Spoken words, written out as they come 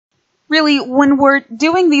really, when we're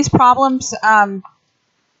doing these problems,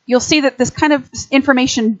 you'll see that this kind of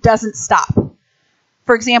information doesn't stop.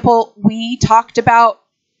 For example, we talked about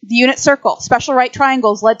the unit circle. Special right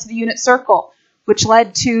triangles led to the unit circle, which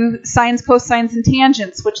led to sines, cosines, and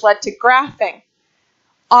tangents, which led to graphing.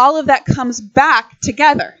 All of that comes back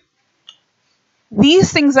together.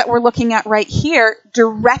 These things that we're looking at right here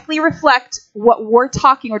directly reflect what we're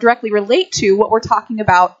talking, or directly relate to what we're talking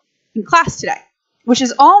about in class today, which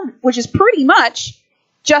is pretty much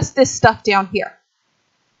just this stuff down here.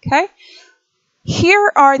 Okay?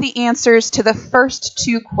 Here are the answers to the first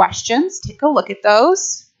two questions. Take a look at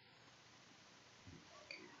those.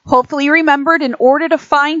 Hopefully you remembered, in order to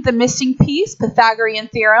find the missing piece, Pythagorean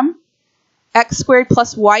theorem, x squared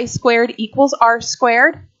plus y squared equals r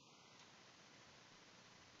squared.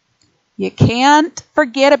 You can't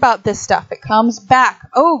forget about this stuff. It comes back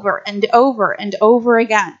over and over and over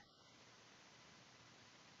again.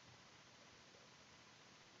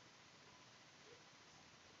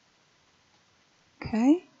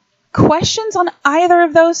 Okay. Questions on either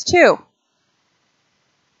of those two?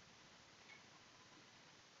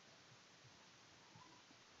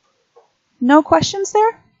 No questions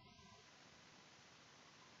there?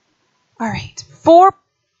 All right.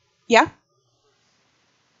 Yeah?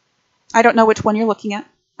 I don't know which one you're looking at.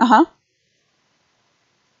 Uh-huh.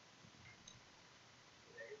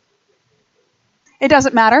 It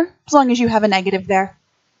doesn't matter, as long as you have a negative there.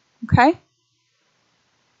 Okay?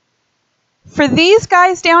 For these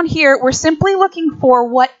guys down here, we're simply looking for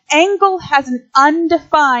what angle has an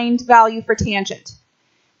undefined value for tangent.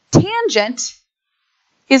 Tangent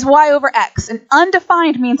is y over x, and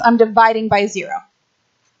undefined means I'm dividing by 0.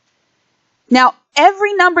 Now,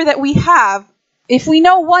 every number that we have, if we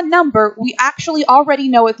know one number, we actually already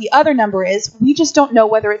know what the other number is. We just don't know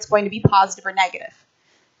whether it's going to be positive or negative.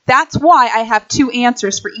 That's why I have two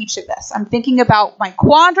answers for each of this. I'm thinking about my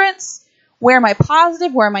quadrants. Where am I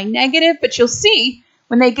positive? Where am I negative? But you'll see,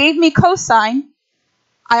 when they gave me cosine,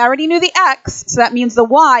 I already knew the x, so that means the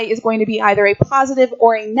y is going to be either a positive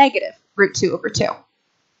or a negative root 2 over 2.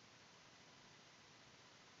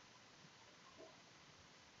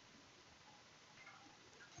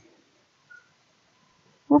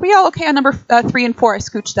 Were we all okay on number 3 and 4? I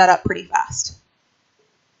scooched that up pretty fast.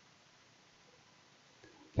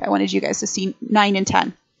 Okay, I wanted you guys to see 9 and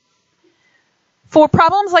 10. For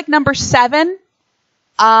problems like number 7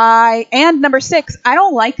 and number 6, I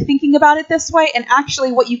don't like thinking about it this way. And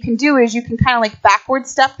actually what you can do is you can kind of like backward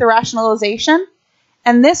step the rationalization.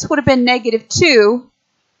 And this would have been negative 2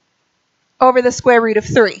 over the square root of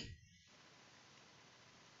 3.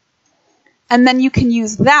 And then you can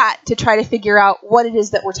use that to try to figure out what it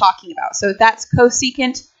is that we're talking about. So if that's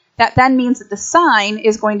cosecant, that then means that the sine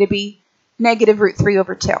is going to be negative root 3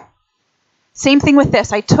 over 2. Same thing with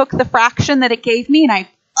this. I took the fraction that it gave me and I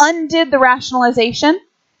undid the rationalization.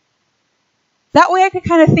 That way I could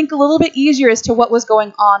kind of think a little bit easier as to what was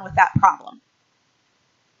going on with that problem.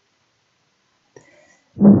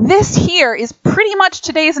 This here is pretty much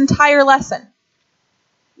today's entire lesson.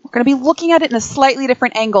 We're going to be looking at it in a slightly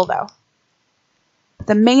different angle though.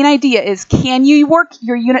 The main idea is, can you work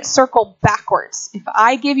your unit circle backwards? If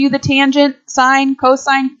I give you the tangent, sine,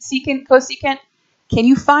 cosine, secant, cosecant, can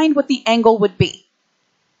you find what the angle would be?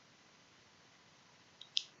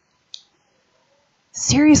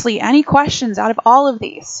 Seriously, any questions out of all of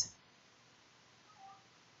these?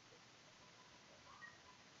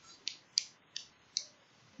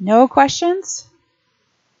 No questions?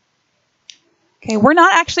 Okay, we're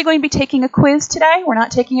not actually going to be taking a quiz today. We're not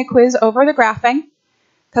taking a quiz over the graphing,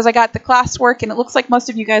 because I got the classwork and it looks like most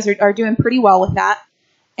of you guys are doing pretty well with that.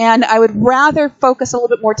 And I would rather focus a little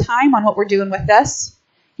bit more time on what we're doing with this.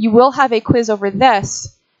 You will have a quiz over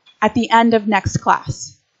this at the end of next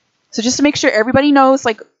class. So just to make sure everybody knows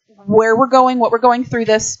like where we're going, what we're going through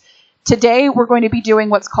this, today we're going to be doing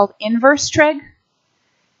what's called inverse trig.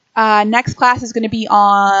 Next class is going to be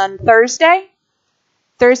on Thursday.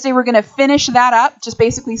 Thursday we're going to finish that up, just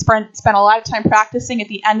basically spend a lot of time practicing. At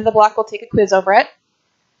the end of the block we'll take a quiz over it.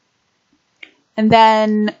 And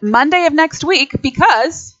then Monday of next week,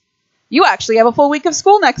 because you actually have a full week of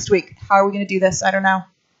school next week. How are we going to do this? I don't know.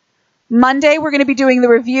 Monday, we're going to be doing the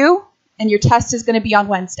review, and your test is going to be on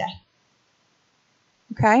Wednesday.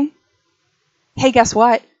 Okay? Hey, guess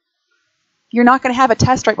what? You're not going to have a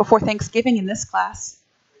test right before Thanksgiving in this class.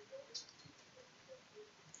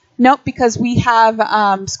 Nope, because we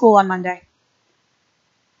have school on Monday.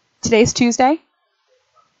 Today's Tuesday.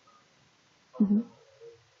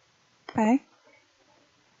 Okay.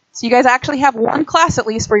 So you guys actually have one class at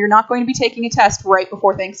least where you're not going to be taking a test right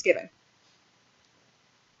before Thanksgiving.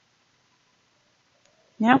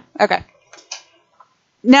 Yeah? Okay.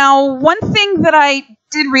 Now, one thing that I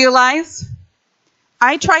did realize,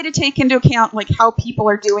 I try to take into account like how people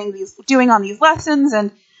are doing on these lessons,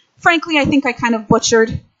 and frankly, I think I kind of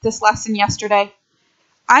butchered this lesson yesterday.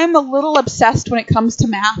 I'm a little obsessed when it comes to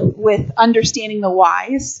math with understanding the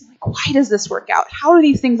whys. Like, why does this work out? How do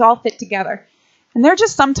these things all fit together? And there are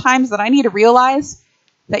just some times that I need to realize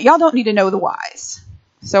that y'all don't need to know the whys.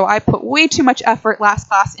 So I put way too much effort last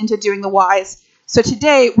class into doing the whys. So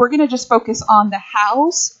today, we're going to just focus on the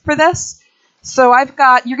hows for this. So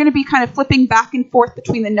you're going to be kind of flipping back and forth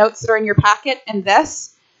between the notes that are in your packet and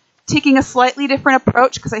this, taking a slightly different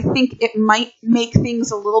approach because I think it might make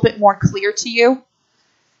things a little bit more clear to you.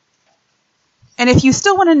 And if you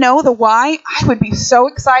still want to know the why, I would be so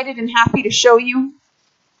excited and happy to show you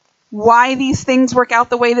why these things work out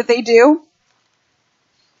the way that they do.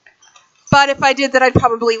 But if I did that, I'd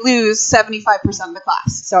probably lose 75% of the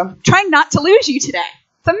class. So I'm trying not to lose you today.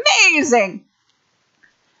 It's amazing.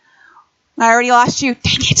 I already lost you.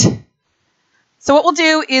 Dang it. So what we'll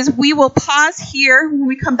do is we will pause here. When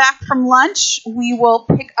we come back from lunch, we will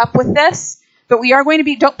pick up with this. But we are going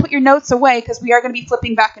to don't put your notes away because we are going to be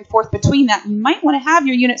flipping back and forth between that. You might want to have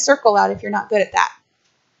your unit circle out if you're not good at that.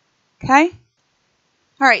 Okay?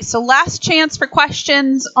 All right, so last chance for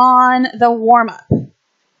questions on the warm-up.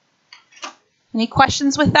 Any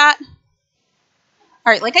questions with that?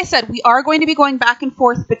 All right, like I said, we are going to be going back and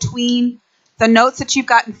forth between the notes that you've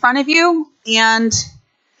got in front of you and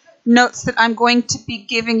notes that I'm going to be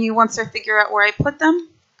giving you once I figure out where I put them.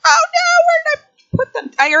 Oh no, where did I put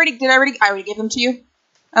them? I already gave them to you?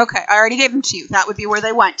 Okay, I already gave them to you. That would be where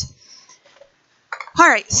they went. All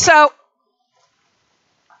right, so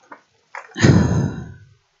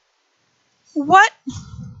what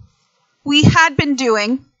we had been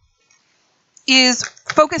doing is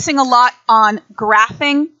focusing a lot on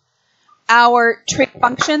graphing our trig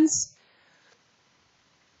functions.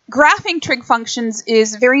 Graphing trig functions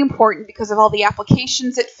is very important because of all the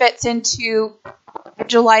applications it fits into,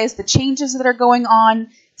 visualize the changes that are going on,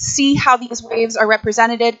 see how these waves are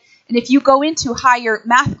represented. And if you go into higher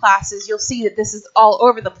math classes, you'll see that this is all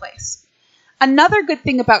over the place. Another good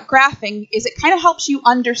thing about graphing is it kind of helps you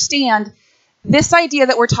understand this idea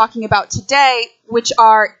that we're talking about today, which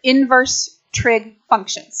are inverse trig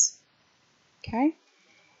functions. Okay?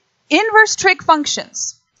 Inverse trig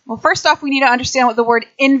functions. Well, first off, we need to understand what the word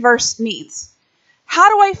inverse means. How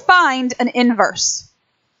do I find an inverse?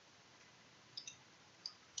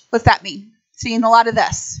 What's that mean? Seeing a lot of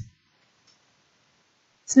this.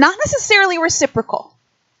 It's not necessarily reciprocal.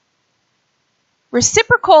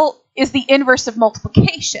 Reciprocal is the inverse of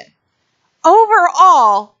multiplication.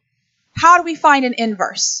 Overall, how do we find an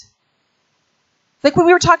inverse? Like when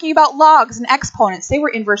we were talking about logs and exponents, they were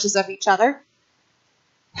inverses of each other.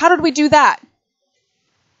 How did we do that?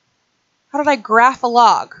 How did I graph a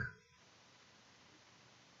log?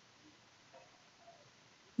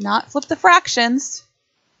 Not flip the fractions.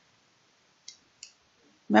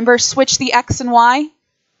 Remember, switch the x and y?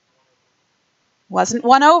 Wasn't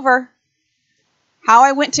 1 over. How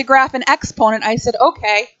I went to graph an exponent, I said,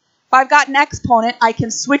 okay, if I've got an exponent, I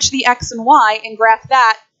can switch the x and y and graph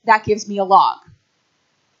that. That gives me a log.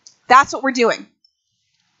 That's what we're doing.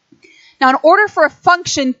 Now, in order for a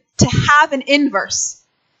function to have an inverse,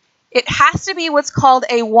 it has to be what's called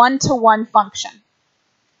a one-to-one function.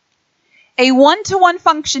 A one-to-one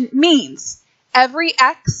function means every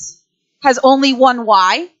x has only one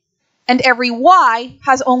y, and every y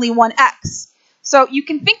has only one x. So you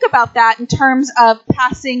can think about that in terms of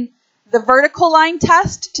passing the vertical line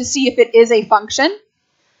test to see if it is a function,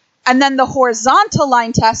 and then the horizontal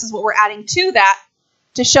line test is what we're adding to that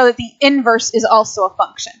to show that the inverse is also a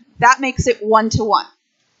function. That makes it one-to-one.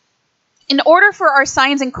 In order for our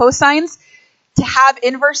sines and cosines to have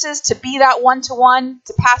inverses, to be that one-to-one,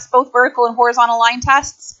 to pass both vertical and horizontal line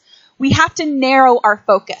tests, we have to narrow our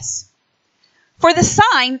focus. For the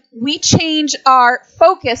sine, we change our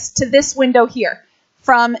focus to this window here,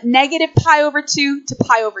 from negative pi over 2 to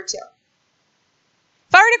pi over 2.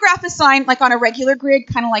 If I were to graph a sine like on a regular grid,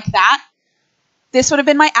 kind of like that, this would have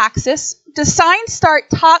been my axis. Does sine start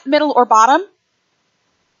top, middle, or bottom?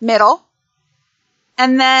 Middle.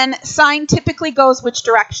 And then sine typically goes which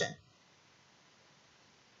direction?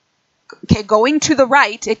 Okay, going to the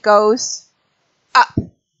right, it goes up.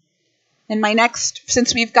 And my next,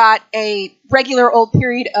 since we've got a regular old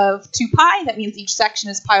period of 2 pi, that means each section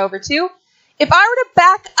is pi over 2. If I were to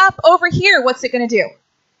back up over here, what's it going to do?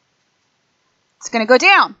 It's going to go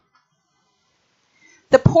down.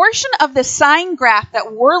 The portion of the sine graph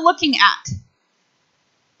that we're looking at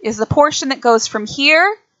is the portion that goes from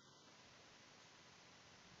here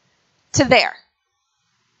to there.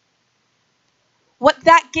 What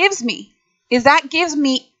that gives me is that gives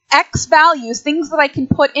me x values, things that I can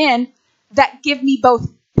put in that give me both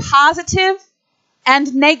positive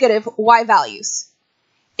and negative y values.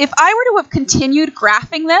 If I were to have continued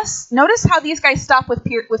graphing this, notice how these guys stop with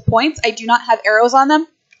points. I do not have arrows on them.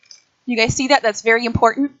 You guys see that? That's very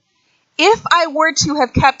important. If I were to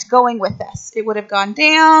have kept going with this, it would have gone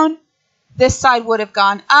down. This side would have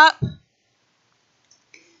gone up.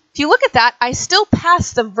 If you look at that, I still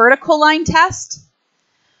passed the vertical line test.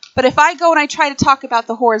 But if I go and I try to talk about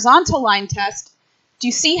the horizontal line test, do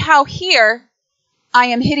you see how here I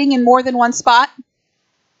am hitting in more than one spot?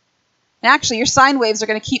 And actually, your sine waves are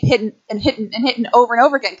going to keep hitting over and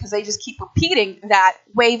over again because they just keep repeating that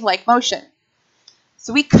wave-like motion.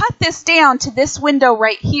 So we cut this down to this window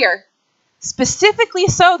right here, specifically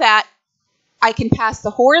so that I can pass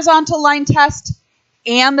the horizontal line test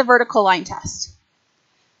and the vertical line test.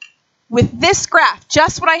 With this graph,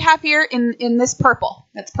 just what I have here in this purple,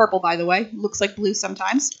 that's purple by the way, looks like blue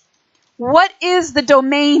sometimes, what is the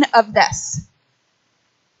domain of this?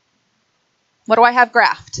 What do I have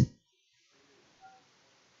graphed?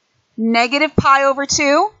 Negative pi over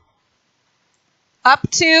 2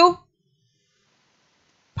 up to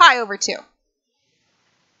pi over 2.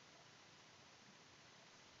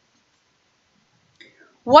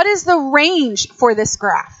 What is the range for this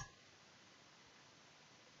graph?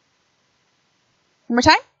 One more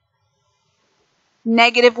time.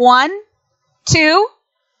 -1 to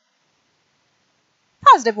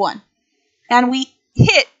 +1. And we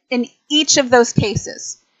hit in each of those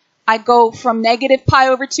cases. I go from negative pi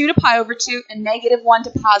over 2 to pi over 2 and -1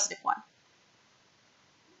 to +1.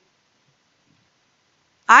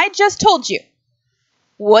 I just told you,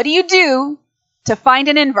 what do you do to find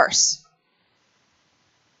an inverse?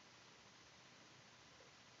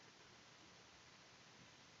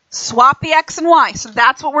 Swap the x and y. So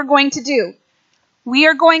that's what we're going to do. We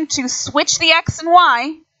are going to switch the x and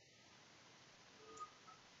y.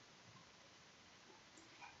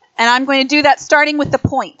 And I'm going to do that starting with the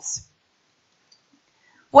points.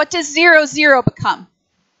 What does 0, 0 become?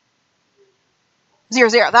 0,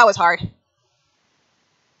 0. That was hard.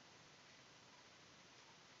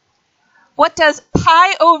 What does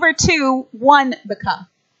pi over 2, 1 become?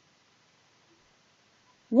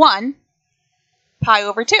 1 pi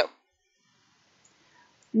over 2.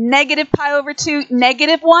 Negative pi over 2,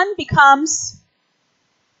 -1 becomes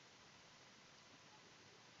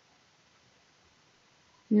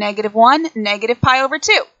 -1, negative pi over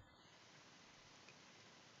 2.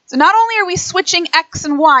 So not only are we switching x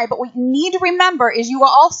and y, but what you need to remember is you will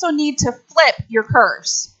also need to flip your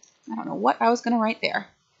curves. I don't know what I was going to write there.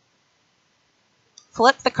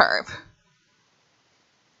 Flip the curve.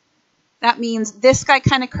 That means this guy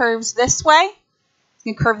kind of curves this way. It's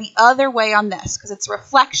going to curve the other way on this because it's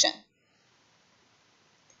reflection.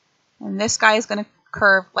 And this guy is going to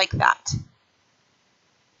curve like that.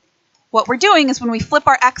 What we're doing is when we flip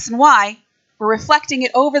our x and y, we're reflecting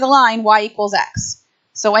it over the line y equals x.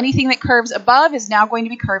 So anything that curves above is now going to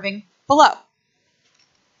be curving below.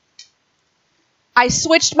 I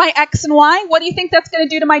switched my x and y. What do you think that's going to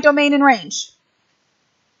do to my domain and range?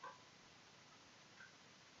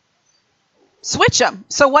 Switch them.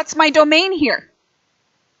 So what's my domain here?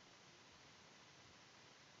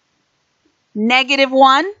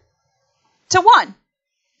 -1 to 1.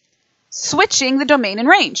 Switching the domain and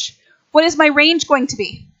range. What is my range going to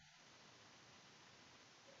be?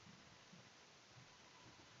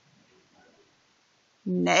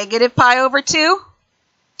 Negative pi over 2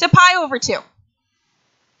 to pi over 2.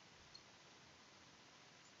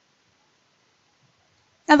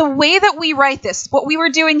 Now the way that we write this, what we were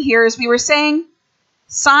doing here is we were saying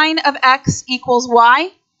sine of x equals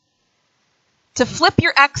y. To flip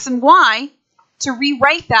your x and y, to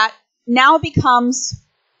rewrite that, now becomes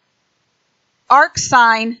arc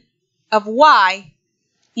sine of y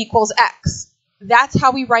equals x. That's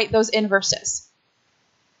how we write those inverses.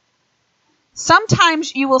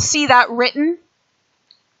 Sometimes you will see that written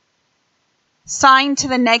sine to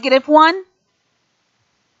the -1.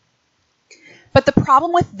 But the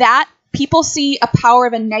problem with that, people see a power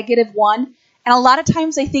of a -1, and a lot of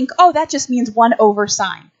times they think, oh, that just means 1 over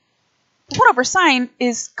sine. 1 over sine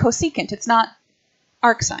is cosecant. It's not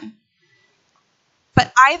arc sine.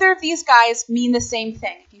 But either of these guys mean the same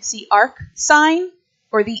thing. If you see arc sine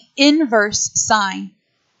or the inverse sine,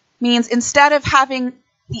 means instead of having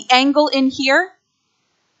the angle in here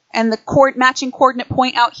and the matching coordinate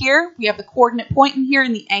point out here, we have the coordinate point in here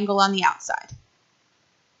and the angle on the outside.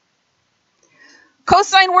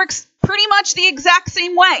 Cosine works pretty much the exact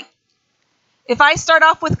same way. If I start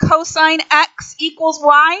off with cosine x equals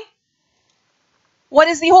y, what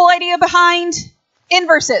is the whole idea behind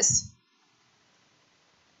Inverses.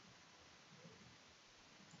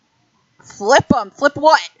 Flip them. Flip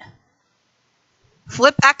what?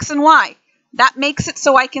 Flip x and y. That makes it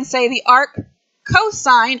so I can say the arc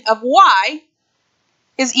cosine of y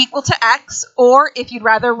is equal to x, or if you'd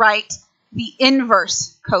rather write the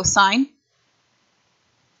inverse cosine,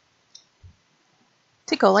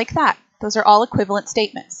 to go like that. Those are all equivalent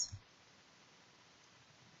statements.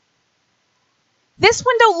 This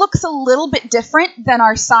window looks a little bit different than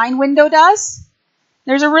our sine window does.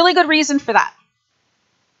 There's a really good reason for that.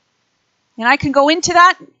 And I can go into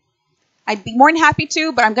that. I'd be more than happy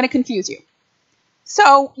to, but I'm going to confuse you.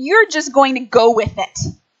 So you're just going to go with it.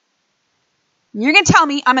 You're going to tell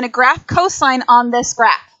me I'm going to graph cosine on this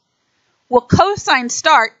graph. Will cosine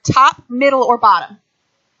start top, middle, or bottom?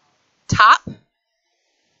 Top.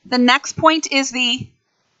 The next point is the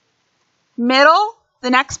middle. The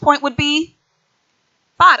next point would be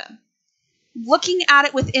bottom. Looking at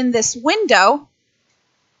it within this window,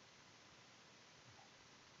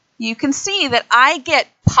 you can see that I get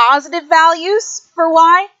positive values for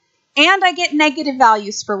y and I get negative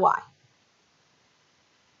values for y.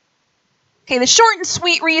 Okay, the short and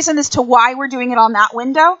sweet reason as to why we're doing it on that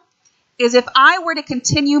window is if I were to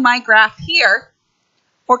continue my graph here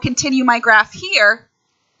or continue my graph here,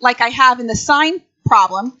 like I have in the sine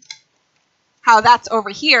problem, how that's over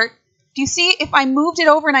here, do you see if I moved it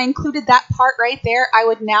over and I included that part right there, I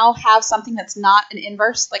would now have something that's not an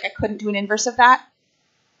inverse, like I couldn't do an inverse of that?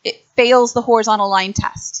 It fails the horizontal line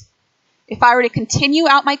test. If I were to continue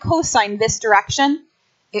out my cosine this direction,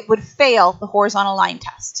 it would fail the horizontal line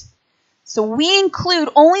test. So we include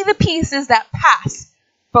only the pieces that pass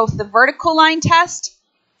both the vertical line test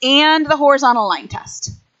and the horizontal line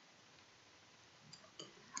test.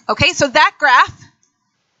 Okay, so that graph,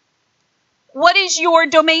 what is your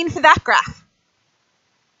domain for that graph?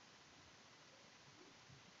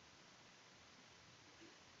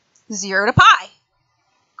 Zero to pi.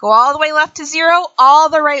 Go all the way left to 0, all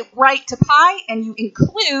the right to pi, and you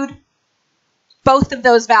include both of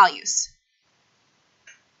those values.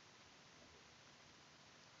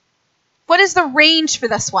 What is the range for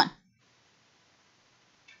this one?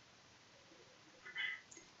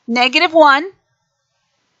 -1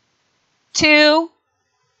 to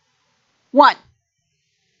 1.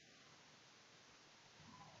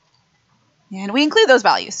 And we include those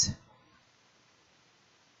values.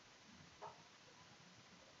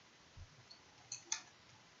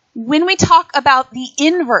 When we talk about the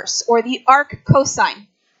inverse or the arc cosine,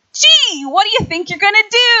 gee, what do you think you're going to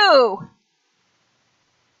do?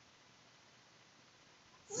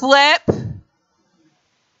 Flip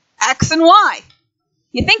x and y.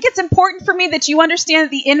 You think it's important for me that you understand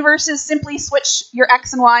that the inverses simply switch your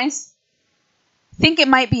x and y's? I think it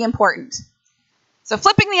might be important. So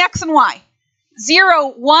flipping the x and y. 0,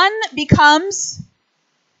 1 becomes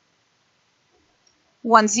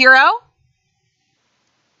 1, 0.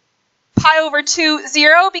 Pi over 2,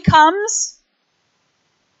 0 becomes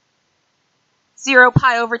 0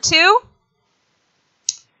 pi over 2.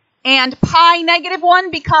 And pi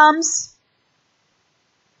 -1 becomes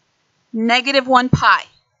 -1 pi.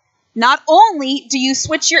 Not only do you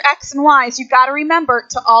switch your x and y's, you've got to remember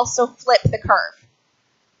to also flip the curve.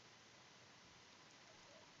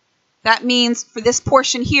 That means for this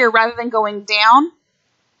portion here, rather than going down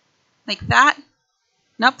like that,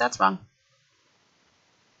 nope, that's wrong.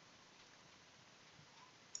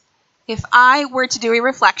 If I were to do a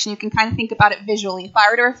reflection, you can kind of think about it visually. If I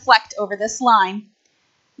were to reflect over this line,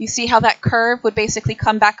 you see how that curve would basically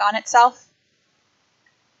come back on itself?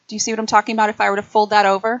 Do you see what I'm talking about if I were to fold that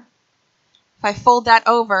over? If I fold that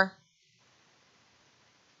over,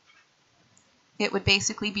 it would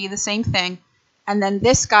basically be the same thing. And then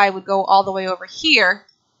this guy would go all the way over here,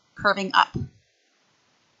 curving up.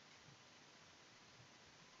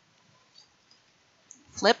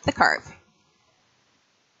 Flip the curve.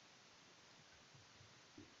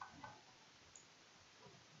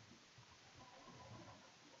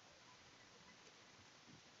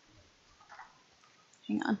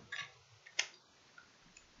 Hang on.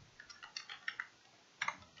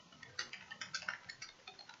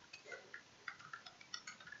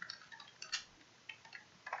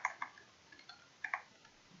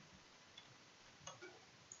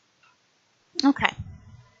 Okay.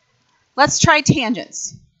 Let's try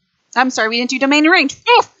tangents. I'm sorry, we didn't do domain and range.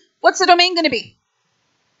 Oof! What's the domain going to be?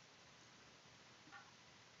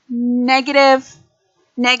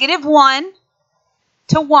 -1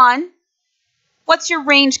 to 1. What's your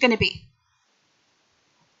range going to be?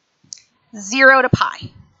 0 to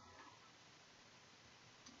pi.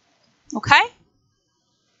 Okay?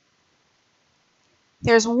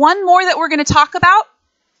 There's one more that we're going to talk about.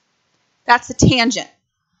 That's the tangent.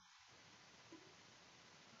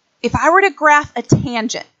 If I were to graph a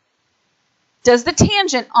tangent, does the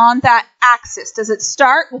tangent on that axis, does it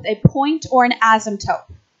start with a point or an asymptote?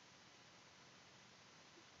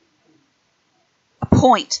 A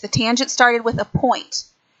point. The tangent started with a point.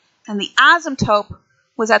 And the asymptote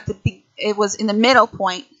was in the middle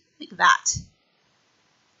point, like that.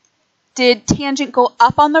 Did tangent go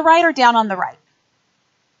up on the right or down on the right?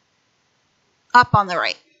 Up on the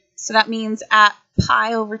right. So that means at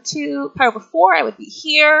pi over 4, I would be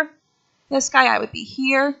here. This guy, I would be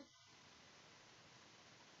here.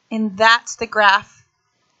 And that's the graph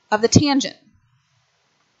of the tangent.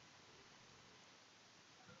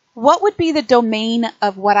 What would be the domain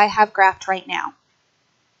of what I have graphed right now?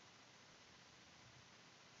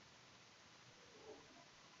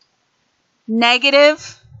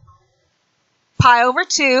 Negative pi over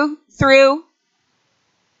 2 through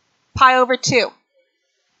pi over 2.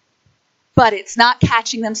 But it's not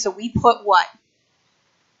catching them, so we put what?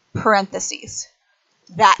 Parentheses.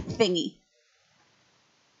 That thingy.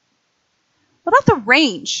 What about the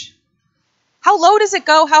range? How low does it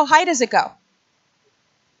go? How high does it go?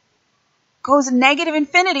 Goes negative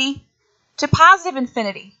infinity to positive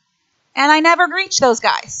infinity. And I never reach those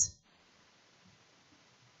guys.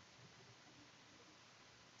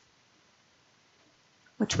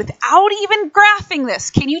 Which, without even graphing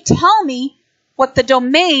this, can you tell me what the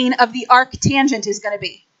domain of the arctangent is going to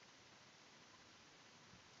be?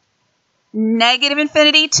 Negative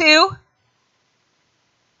infinity to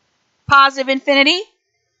positive infinity.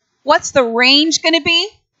 What's the range going to be?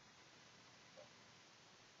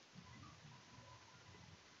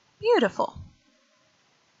 Beautiful.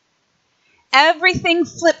 Everything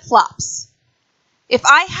flip-flops. If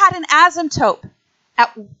I had an asymptote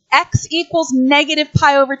at x equals negative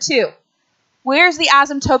pi over 2, where's the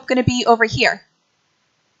asymptote going to be over here?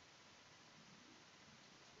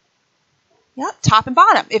 Yep, top and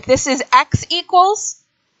bottom. If this is x equals,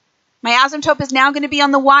 my asymptote is now going to be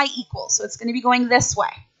on the y equals, so it's going to be going this way.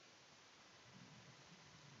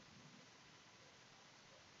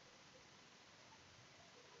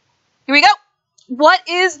 Here we go. What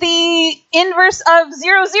is the inverse of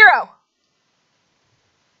 0, 0?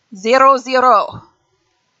 0, 0.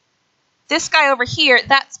 This guy over here,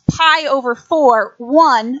 that's pi over 4,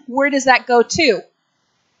 1. Where does that go to?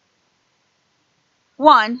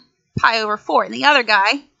 1 pi over 4. And the other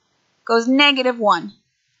guy goes negative 1,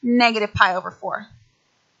 negative pi over 4.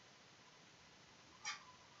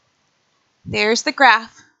 There's the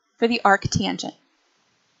graph for the arctangent.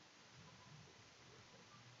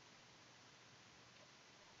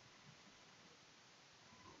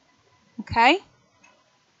 Okay?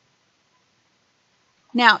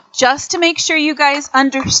 Now, just to make sure you guys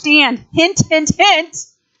understand, hint, hint, hint,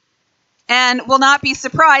 and will not be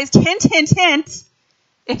surprised, hint, hint, hint,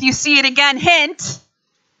 if you see it again, hint,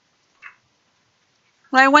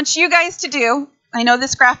 what I want you guys to do, I know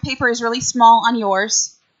this graph paper is really small on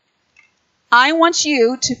yours, I want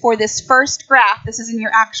you to, for this first graph, this is in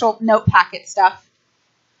your actual note packet stuff,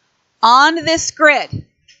 on this grid,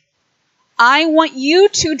 I want you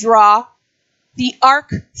to draw the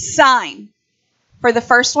arc sign. For the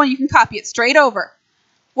first one, you can copy it straight over.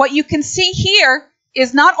 What you can see here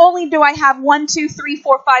is not only do I have 1, 2, 3,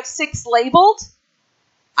 4, 5, 6 labeled,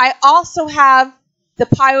 I also have the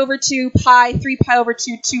pi over 2, pi, 3 pi over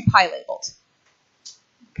 2, 2 pi labeled.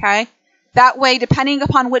 Okay? That way, depending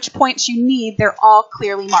upon which points you need, they're all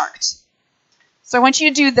clearly marked. So I want you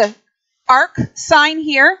to do the arc sign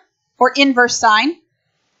here, or inverse sign.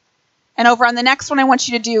 And over on the next one, I want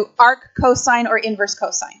you to do arc cosine or inverse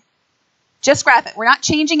cosine. Just graph it. We're not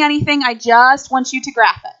changing anything. I just want you to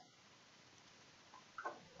graph it.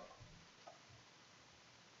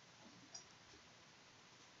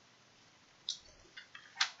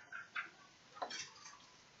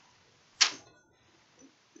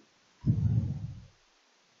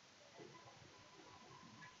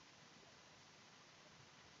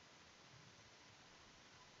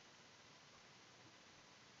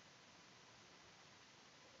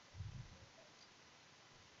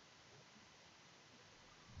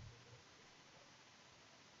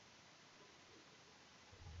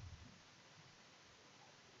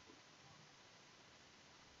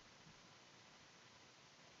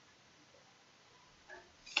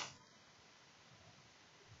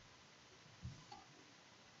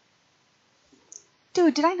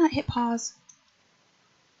 Dude, did I not hit pause?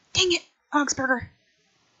 Dang it, Augsburger.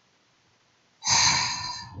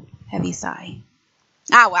 Heavy sigh.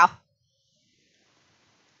 Ah, well.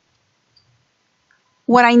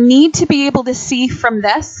 What I need to be able to see from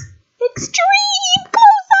this, extreme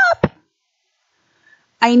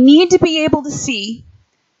I need to be able to see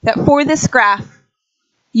that for this graph,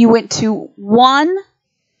 you went to 1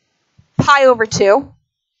 pi over 2.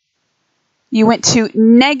 You went to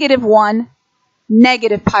 -1,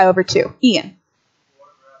 negative pi over 2. Ian.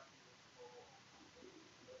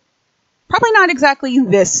 Probably not exactly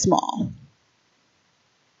this small.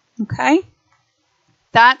 Okay?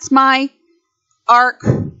 That's my arc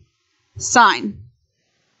sine.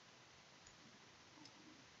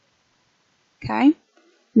 Okay?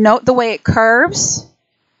 Note the way it curves.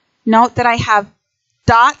 Note that I have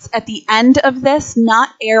dots at the end of this,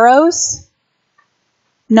 not arrows.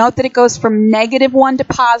 Note that it goes from -1 to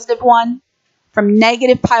 +1, from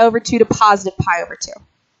negative pi over 2 to positive pi over 2.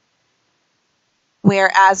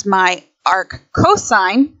 Whereas my arc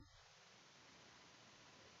cosine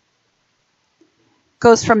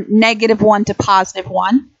goes from -1 to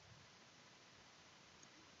 +1,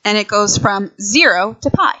 and it goes from 0 to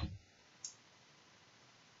pi.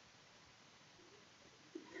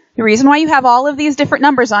 The reason why you have all of these different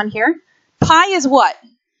numbers on here, pi is what?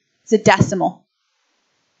 It's a decimal.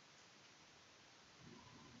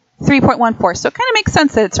 3.14, so it kind of makes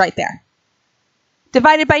sense that it's right there.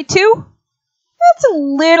 Divided by 2, that's a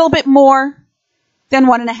little bit more than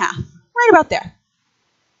 1.5, right about there.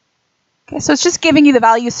 Okay, so it's just giving you the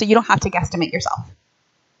value so you don't have to guesstimate yourself.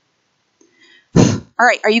 All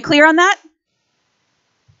right, are you clear on that?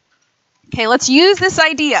 Okay, let's use this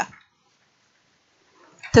idea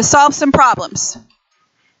to solve some problems.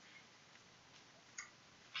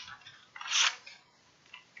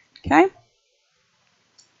 Okay?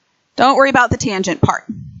 Don't worry about the tangent part.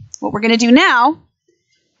 What we're going to do now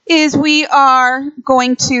is we are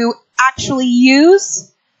going to actually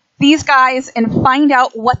use these guys and find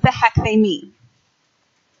out what the heck they mean.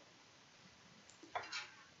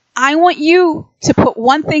 I want you to put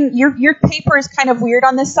one thing. Your paper is kind of weird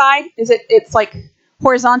on this side. It's like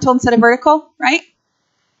horizontal instead of vertical, right?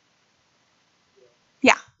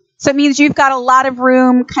 Yeah. So it means you've got a lot of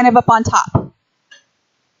room kind of up on top.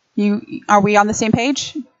 Are we on the same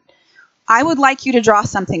page? I would like you to draw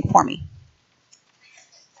something for me.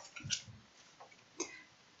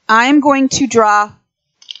 I'm going to draw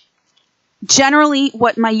generally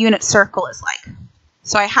what my unit circle is like.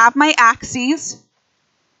 So I have my axes.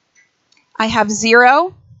 I have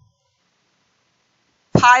 0,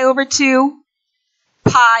 pi over 2,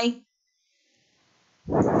 pi,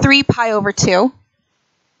 3 pi over 2.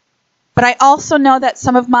 But I also know that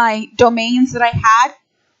some of my domains that I had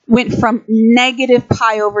went from negative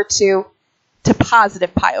pi over 2 to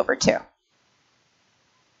positive pi over 2.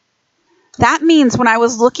 That means when I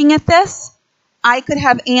was looking at this, I could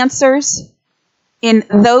have answers in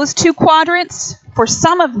those two quadrants for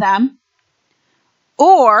some of them,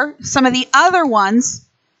 or some of the other ones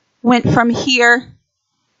went from here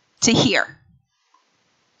to here.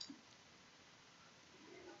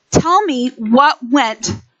 Tell me what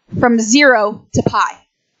went from 0 to pi.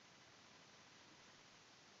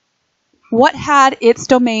 What had its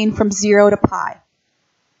domain from 0 to pi?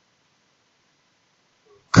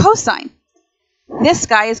 Cosine. This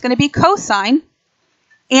guy is going to be cosine,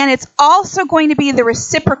 and it's also going to be the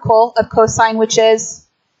reciprocal of cosine, which is,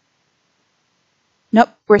 nope,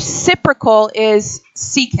 reciprocal is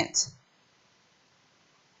secant.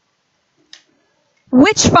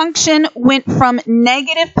 Which function went from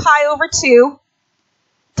negative pi over 2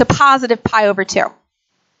 to positive pi over 2?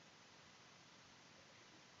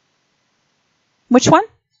 Which one?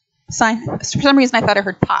 Sine. For some reason I thought I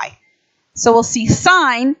heard pi. So we'll see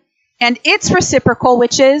sine and its reciprocal,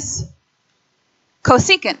 which is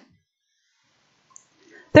cosecant.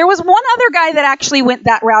 There was one other guy that actually went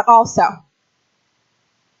that route also.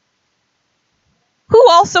 Who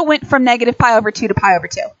also went from negative pi over 2 to pi over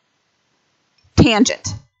 2?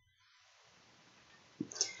 Tangent.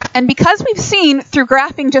 And because we've seen through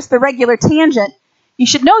graphing just the regular tangent, you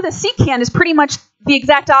should know the secant is pretty much the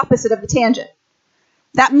exact opposite of the tangent.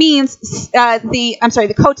 That means the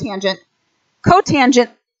cotangent. Cotangent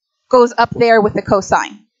goes up there with the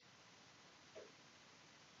cosine.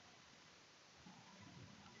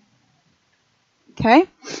 Okay?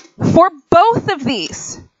 For both of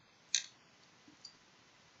these,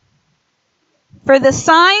 for the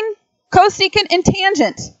sine, cosecant, and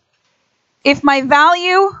tangent, if my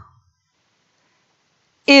value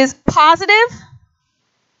is positive,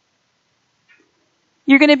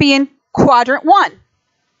 you're going to be in quadrant 1.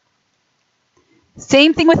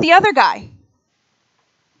 Same thing with the other guy.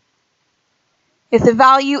 If the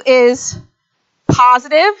value is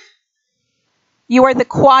positive, you are the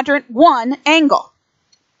quadrant 1 angle.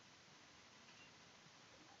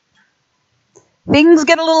 Things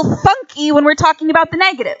get a little funky when we're talking about the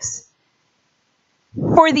negatives.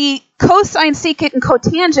 For the cosine, secant, and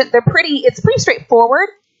cotangent, it's pretty straightforward.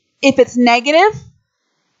 If it's negative,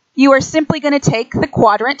 you are simply going to take the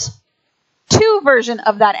quadrant 2 version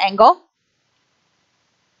of that angle.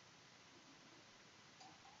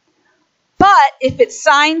 But if it's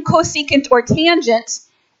sine, cosecant, or tangent,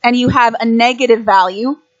 and you have a negative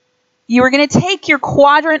value, you are going to take your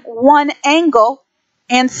quadrant 1 angle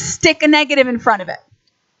and stick a negative in front of it.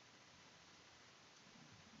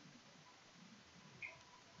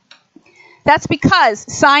 That's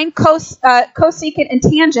because sine, cosecant, and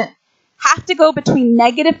tangent have to go between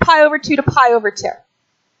negative pi over 2 to pi over 2.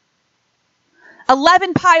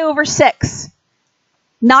 11 pi over 6,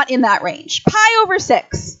 not in that range. Pi over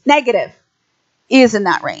 6, negative, is in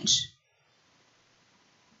that range.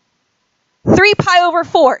 3 pi over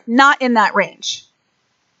 4, not in that range.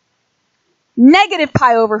 Negative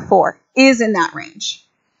pi over 4 is in that range.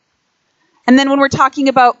 And then when we're talking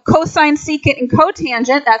about cosine, secant, and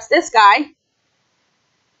cotangent, that's this guy.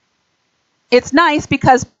 It's nice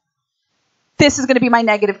because this is going to be my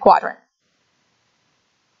negative quadrant.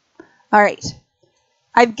 All right.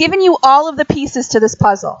 I've given you all of the pieces to this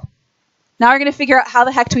puzzle. Now we're going to figure out how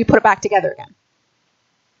the heck do we put it back together again.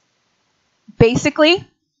 Basically,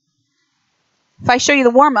 if I show you the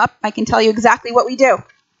warm-up, I can tell you exactly what we do.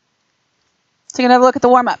 So you're going to have a look at the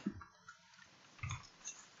warm-up.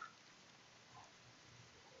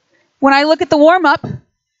 When I look at the warm-up,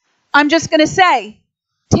 I'm just going to say,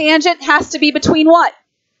 tangent has to be between what?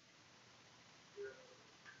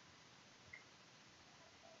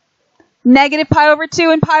 Negative pi over 2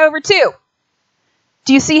 and pi over 2.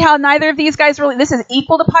 Do you see how neither of these guys really, this is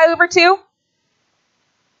equal to pi over 2?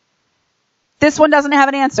 This one doesn't have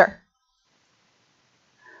an answer.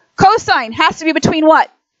 Cosine has to be between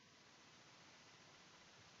what?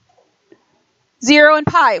 0 and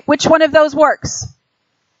pi. Which one of those works?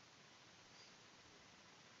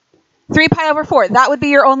 3 pi over 4. That would be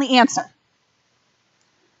your only answer.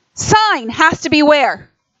 Sine has to be where?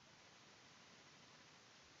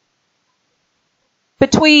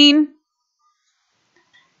 Between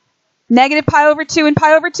negative pi over 2 and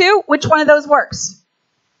pi over 2. Which one of those works?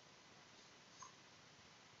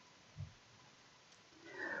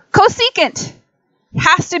 Cosecant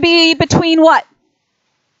has to be between what?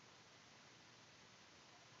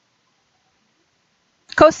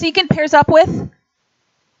 Cosecant pairs up with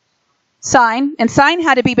sine, and sine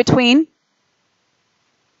had to be between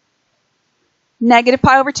negative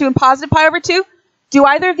pi over 2 and positive pi over 2. Do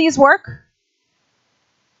either of these work?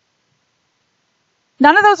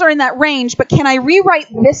 None of those are in that range, but can I rewrite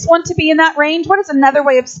this one to be in that range? What is another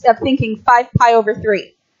way of thinking 5 pi over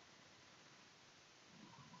 3?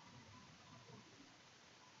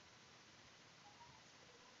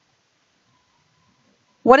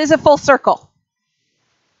 What is a full circle?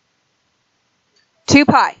 2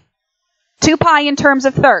 pi. 2 pi in terms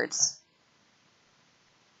of thirds.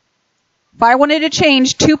 If I wanted to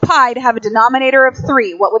change 2 pi to have a denominator of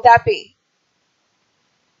 3, what would that be?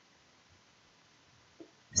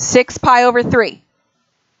 6 pi over 3.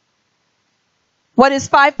 What is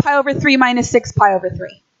 5 pi over 3 minus 6 pi over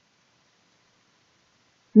 3?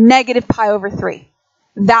 Negative pi over 3.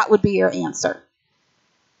 That would be your answer.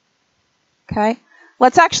 Okay?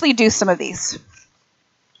 Let's actually do some of these.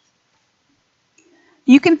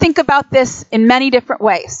 You can think about this in many different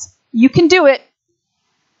ways. You can do it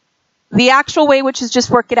the actual way, which is just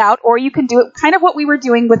work it out, or you can do it kind of what we were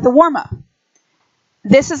doing with the warm-up.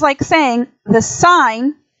 This is like saying the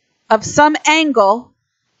sine of some angle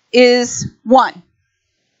is 1.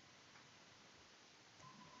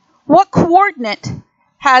 What coordinate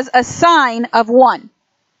has a sine of 1?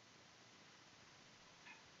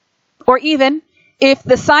 Or even, if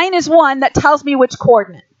the sine is 1, that tells me which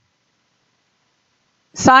coordinate.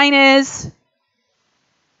 Sine is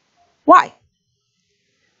y.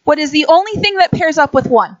 What is the only thing that pairs up with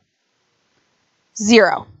 1?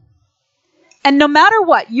 0. And no matter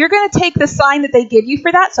what, you're going to take the sign that they give you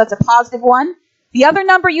for that, so it's a positive 1. The other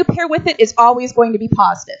number you pair with it is always going to be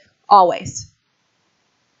positive. Always.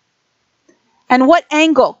 And what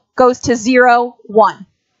angle goes to 0, 1?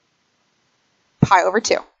 Pi over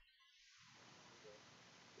 2.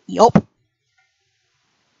 Yup.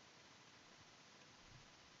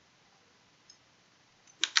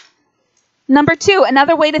 Number 2,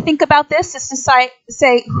 another way to think about this is to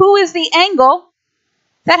say, who is the angle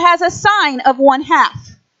that has a sine of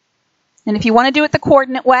 1/2? And if you want to do it the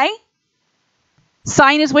coordinate way,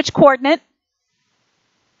 sine is which coordinate?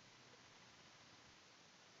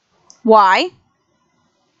 Y.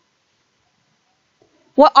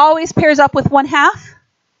 What always pairs up with 1/2?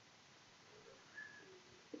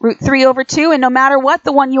 Root 3 over 2, and no matter what,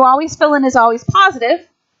 the one you always fill in is always positive.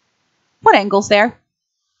 What angle's there?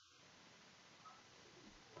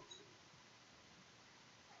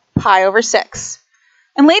 Pi over 6.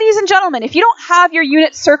 And ladies and gentlemen, if you don't have your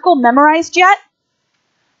unit circle memorized yet,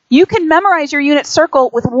 you can memorize your unit circle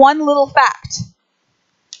with one little fact.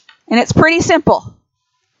 And it's pretty simple.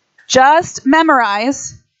 Just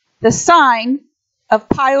memorize the sign of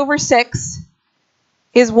pi over 6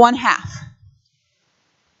 is 1/2.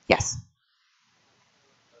 Yes?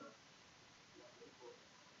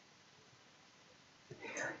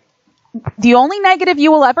 The only negative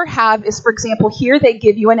you will ever have is, for example, here they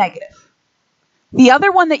give you a negative. The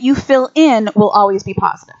other one that you fill in will always be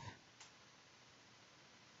positive.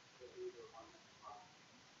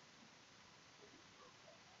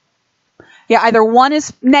 Yeah, either one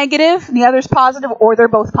is negative and the other is positive, or they're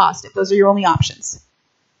both positive. Those are your only options.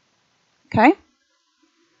 Okay?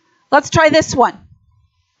 Let's try this one.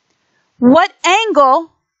 What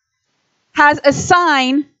angle has a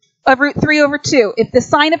sine of root 3 over 2? If the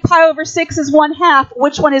sine of pi over 6 is 1/2,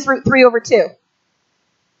 which one is root 3 over 2?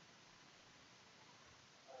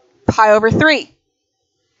 Pi over 3.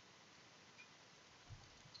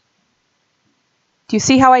 Do you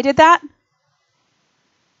see how I did that?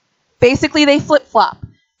 Basically, they flip-flop.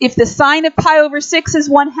 If the sine of pi over 6 is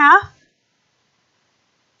 1/2,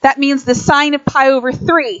 that means the sine of pi over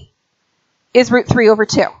 3 is root 3 over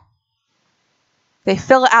 2. They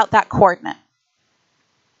fill out that coordinate.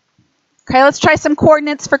 Okay, let's try some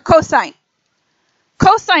coordinates for cosine.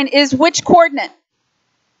 Cosine is which coordinate?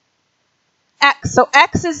 X. So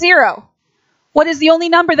x is 0. What is the only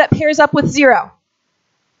number that pairs up with 0?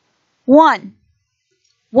 1.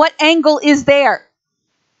 What angle is there?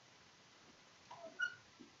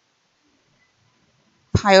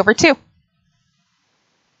 Pi over 2.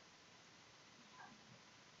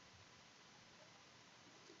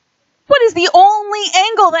 What is the only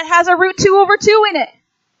angle that has a root 2 over 2 in it?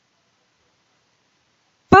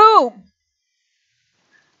 Boom.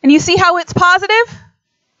 And you see how it's positive?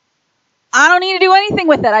 I don't need to do anything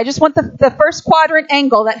with it. I just want the first quadrant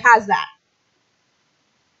angle that has that.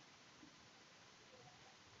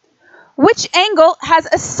 Which angle has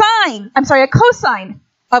a cosine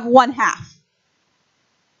of 1/2?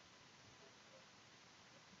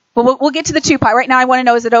 Well, we'll get to the 2 pi. Right now I want to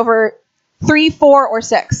know, is it over 3, 4, or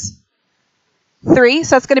 6? 3,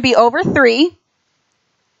 so it's going to be over 3.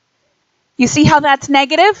 You see how that's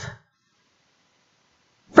negative?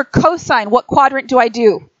 For cosine, what quadrant do I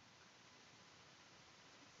do?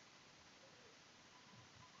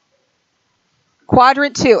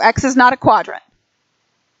 Quadrant 2. X is not a quadrant.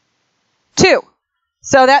 2.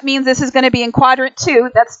 So that means this is going to be in quadrant 2.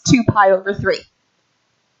 That's 2 pi over 3.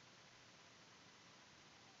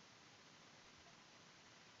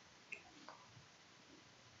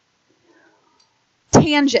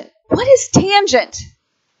 Tangent. What is tangent?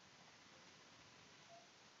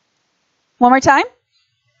 One more time.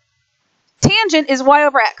 Tangent is y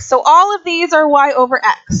over x. So all of these are y over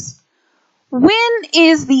x. When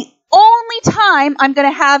is the only time I'm going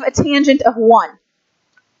to have a tangent of 1?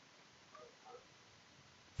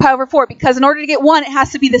 Pi over 4. Because in order to get 1, it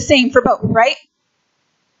has to be the same for both, right?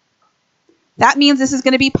 That means this is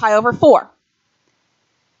going to be pi over 4.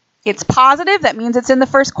 It's positive. That means it's in the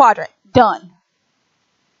first quadrant. Done.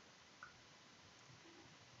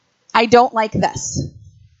 I don't like this.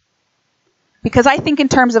 Because I think in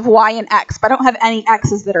terms of y and x, but I don't have any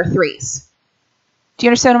x's that are 3's. Do you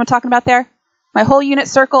understand what I'm talking about there? My whole unit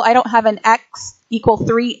circle, I don't have an x equal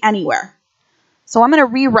 3 anywhere. So I'm going to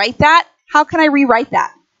rewrite that. How can I rewrite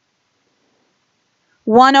that?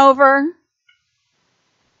 1 over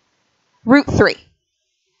root 3.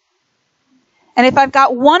 And if I've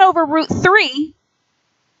got 1 over root 3,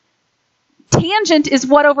 tangent is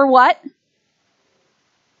what over what?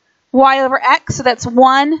 Y over x, so that's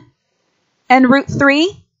 1 and root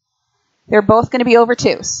 3. They're both going to be over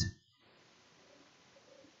 2's.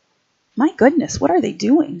 My goodness, what are they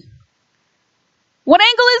doing? What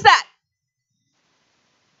angle is that?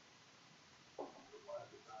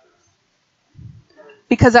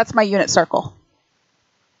 Because that's my unit circle.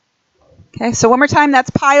 Okay, so one more time, that's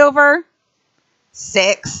pi over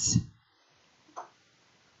 6.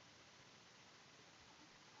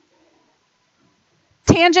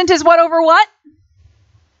 Tangent is what over what?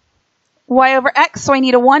 Y over x, so I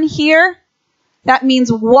need a 1 here. That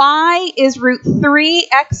means y is root 3,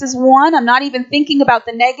 x is 1. I'm not even thinking about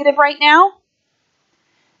the negative right now.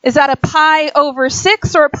 Is that a pi over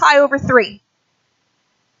 6 or a pi over 3?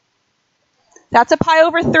 That's a pi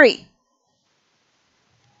over 3.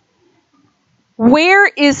 Where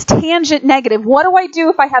is tangent negative? What do I do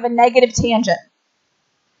if I have a negative tangent?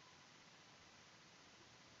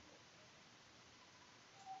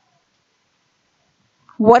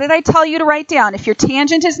 What did I tell you to write down? If your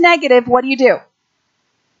tangent is negative, what do?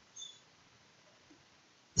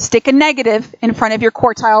 Stick a negative in front of your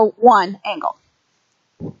quartile 1 angle.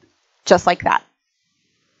 Just like that.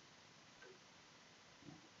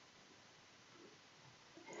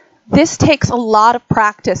 This takes a lot of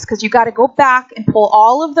practice because you got to go back and pull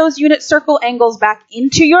all of those unit circle angles back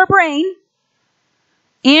into your brain,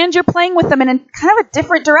 and you're playing with them in kind of a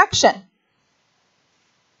different direction.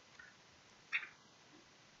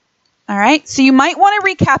 All right, so you might want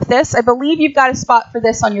to recap this. I believe you've got a spot for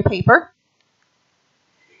this on your paper.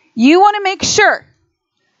 You want to make sure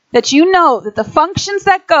that you know that the functions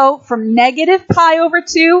that go from negative pi over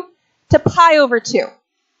 2 to pi over 2,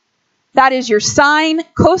 that is your sine,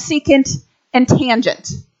 cosecant, and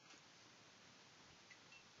tangent.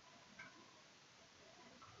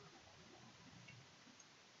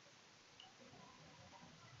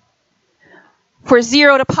 For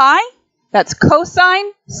 0 to pi, that's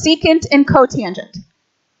cosine, secant, and cotangent.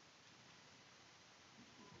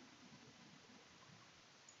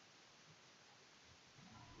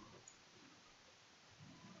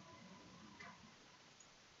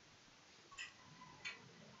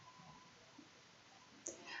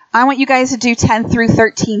 I want you guys to do 10 through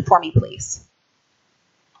 13 for me, please.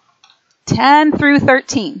 10 through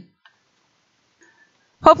 13.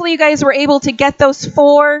 Hopefully you guys were able to get those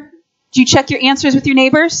 4. Did you check your answers with your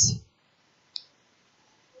neighbors?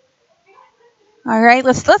 All right,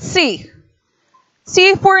 let's see. See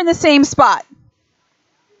if we're in the same spot.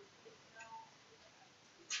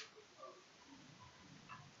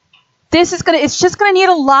 It's just gonna need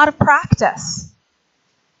a lot of practice.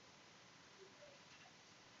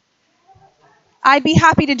 I'd be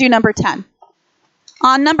happy to do number 10.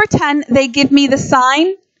 On number 10, they give me the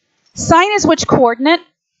sine. Sine is which coordinate?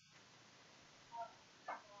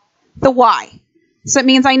 The y. So it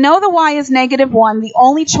means I know the y is -1. The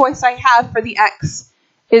only choice I have for the x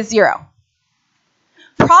is 0.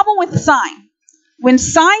 Problem with sine. When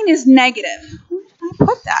sine is negative, where did I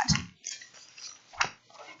put that?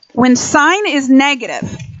 When sine is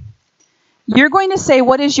negative, you're going to say,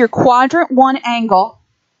 what is your quadrant 1 angle?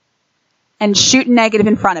 And shoot negative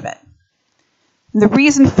in front of it. The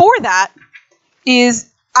reason for that is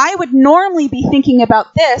I would normally be thinking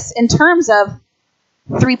about this in terms of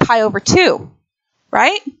 3 pi over 2,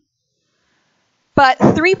 right? But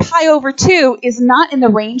 3 pi over 2 is not in the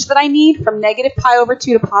range that I need from negative pi over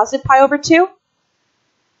 2 to positive pi over 2.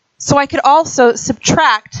 So I could also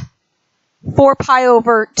subtract 4 pi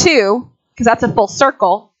over 2, because that's a full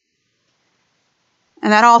circle,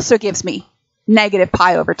 and that also gives me negative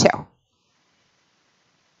pi over 2.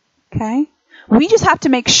 Okay? We just have to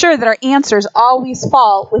make sure that our answers always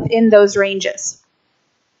fall within those ranges.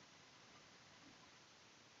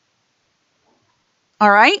 All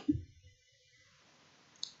right?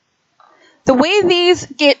 The way these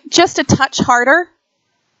get just a touch harder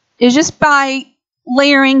is just by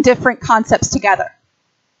layering different concepts together.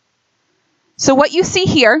 So what you see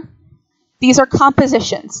here, these are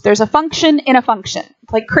compositions. There's a function in a function.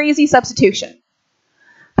 It's like crazy substitution.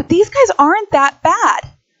 But these guys aren't that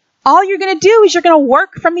bad. All you're going to do is you're going to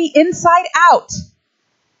work from the inside out.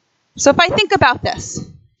 So if I think about this,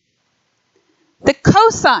 the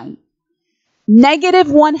cosine,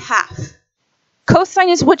 -1/2. Cosine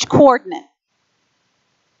is which coordinate?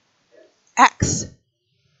 X.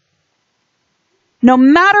 No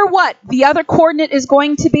matter what, the other coordinate is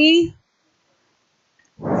going to be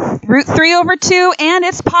 √3 over 2, and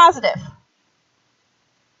it's positive.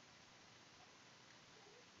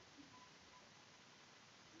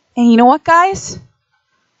 And you know what, guys?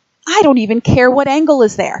 I don't even care what angle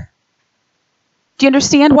is there. Do you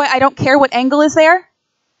understand why I don't care what angle is there?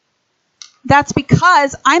 That's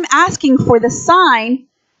because I'm asking for the sine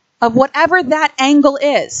of whatever that angle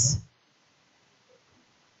is.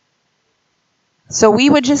 So we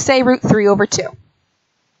would just say √3 over 2.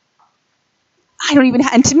 I don't even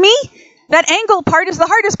have, and to me, that angle part is the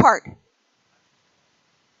hardest part.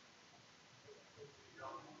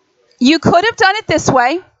 You could have done it this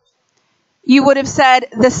way. You would have said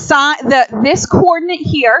this coordinate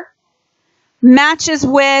here matches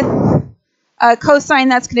with a cosine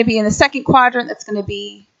that's going to be in the second quadrant. That's going to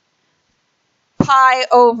be pi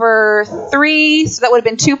over 3. So that would have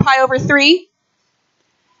been 2 pi over 3.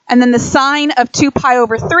 And then the sine of 2 pi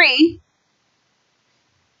over 3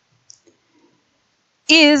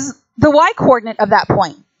 is the y coordinate of that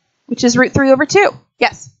point, which is √3 over 2.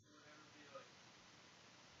 Yes?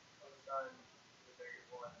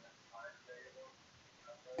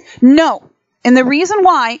 No. And the reason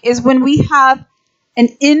why is when we have an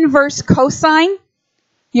inverse cosine,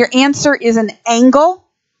 your answer is an angle.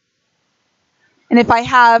 And if I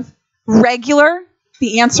have regular,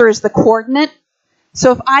 the answer is the coordinate.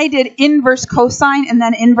 So if I did inverse cosine and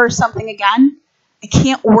then inverse something again, it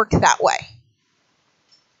can't work that way.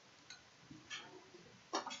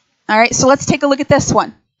 All right, so let's take a look at this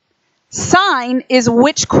one. Sine is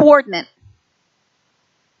which coordinate?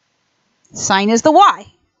 Sine is the y.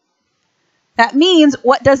 That means,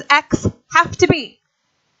 what does x have to be?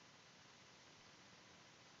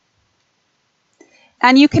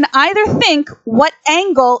 And you can either think, what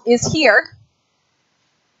angle is here?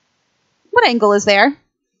 What angle is there?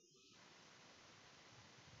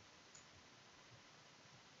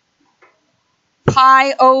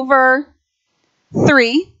 Pi over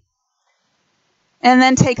 3. And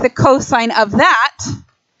then take the cosine of that.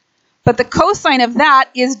 But the cosine of that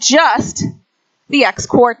is just the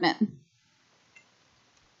x-coordinate.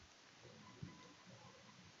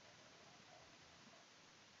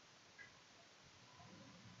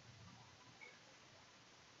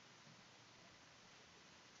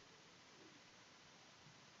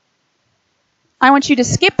 I want you to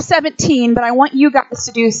skip 17, but I want you guys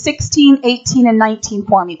to do 16, 18, and 19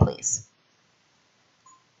 for me, please.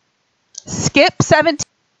 Skip 17.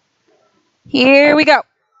 Here we go.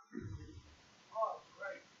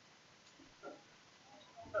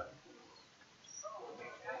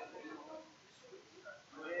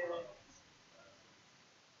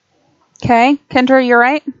 Okay, Kendra, you're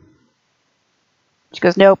right? She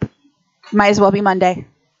goes, nope. Might as well be Monday.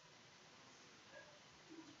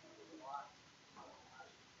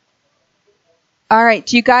 All right,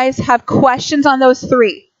 do you guys have questions on those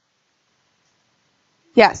three?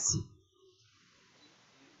 Yes.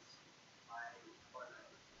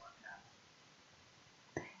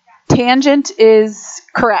 Tangent is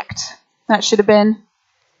correct. That should have been,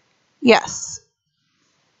 yes.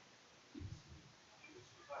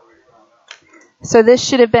 So this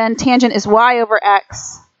should have been, tangent is y over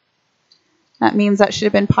x. That means that should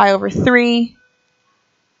have been pi over 3,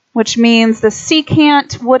 which means the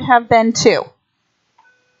secant would have been 2.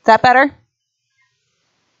 Is that better?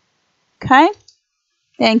 Okay.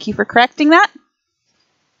 Thank you for correcting that.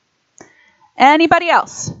 Anybody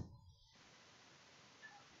else?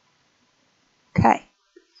 Okay.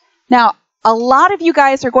 Now, a lot of you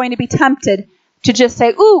guys are going to be tempted to just say,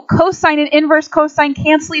 ooh, cosine and inverse cosine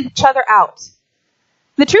cancel each other out.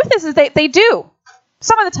 The truth is they do,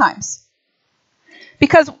 some of the times.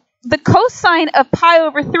 Because the cosine of pi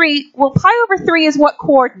over 3, well, pi over 3 is what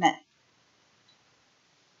coordinate?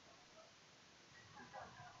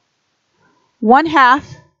 1/2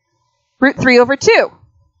 root 3 over 2.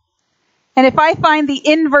 And if I find the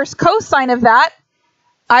inverse cosine of that,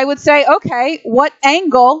 I would say, okay, what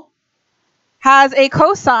angle has a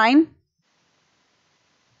cosine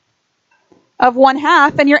of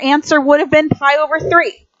 1/2? And your answer would have been pi over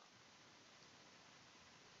 3.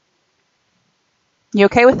 You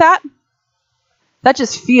okay with that? That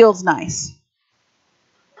just feels nice.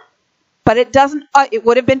 But it doesn't, it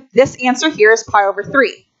would have been, this answer here is pi over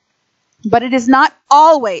 3. But it is not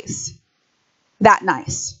always that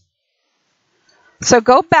nice. So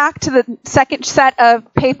go back to the second set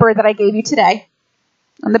of paper that I gave you today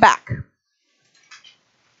on the back.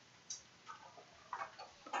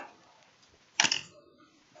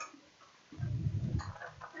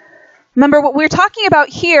 Remember what we're talking about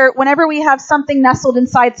here, whenever we have something nestled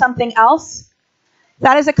inside something else,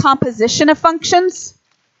 that is a composition of functions.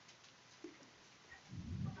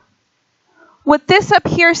 What this up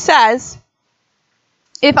here says,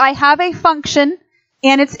 if I have a function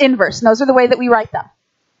and its inverse, and those are the way that we write them,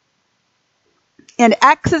 and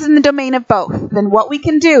x is in the domain of both, then what we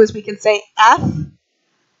can do is we can say f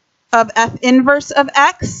of f inverse of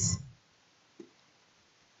x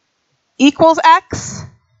equals x,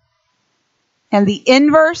 and the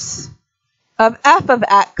inverse of f of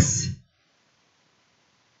x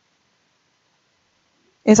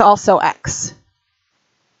is also x.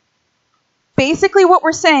 Basically what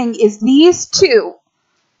we're saying is these two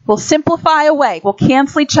will simplify away, will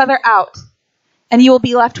cancel each other out, and you will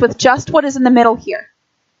be left with just what is in the middle here.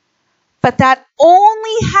 But that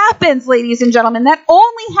only happens, ladies and gentlemen, that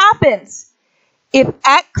only happens if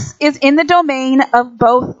x is in the domain of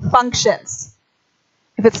both functions.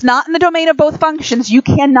 If it's not in the domain of both functions, you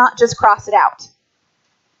cannot just cross it out.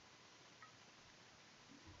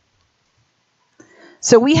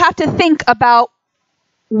 So we have to think about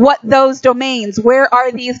what those domains, where are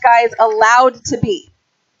these guys allowed to be?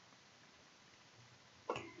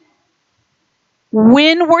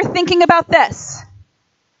 When we're thinking about this,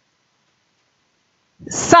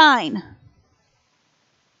 sine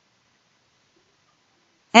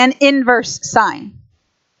and inverse sine.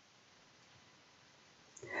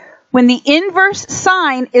 when the inverse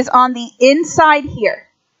sign is on the inside here,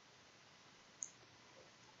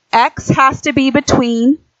 x has to be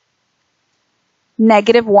between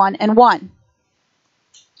 -1 and 1.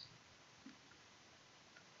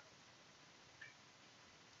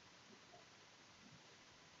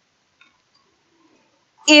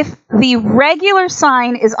 If the regular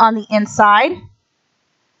sign is on the inside,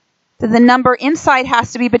 then the number inside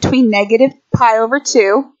has to be between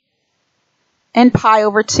 -π/2 and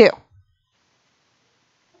π/2.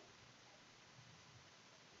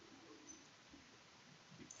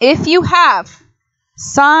 If you have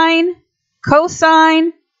sine,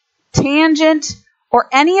 cosine, tangent, or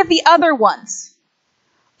any of the other ones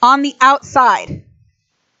on the outside,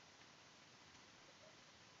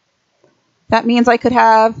 that means I could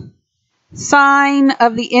have sine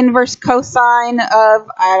of the inverse cosine of,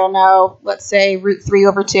 I don't know, let's say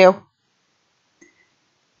 √3/2.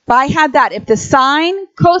 If I had that, if the sine,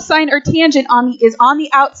 cosine, or tangent is on the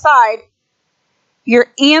outside, your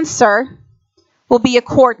answer will be a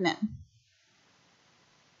coordinate.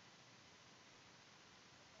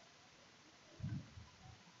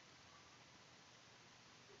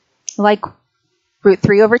 Like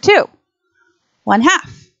 √3/2,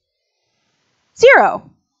 1/2, 0,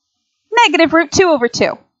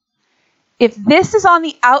 -√2/2. If this is on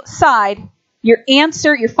the outside, your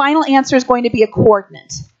final answer is going to be a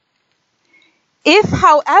coordinate. If,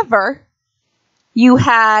 however, you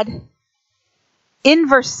had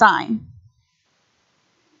inverse sine,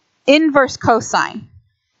 inverse cosine,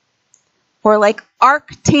 or like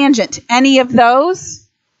arctangent, any of those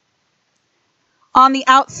on the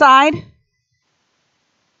outside,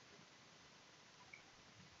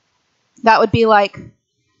 that would be like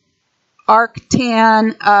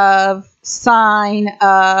arctan of sine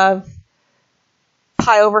of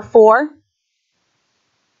π/4.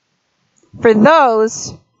 For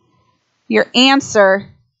those, your answer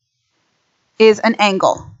is an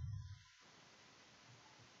angle.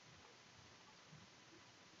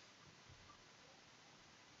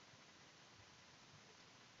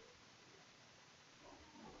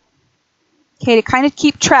 Okay, to kind of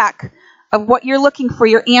keep track of what you're looking for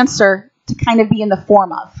your answer to kind of be in the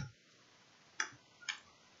form of.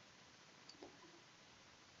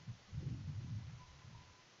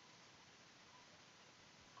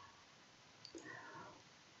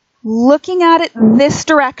 Looking at it this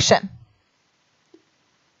direction,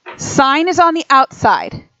 sine is on the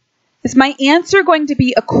outside. Is my answer going to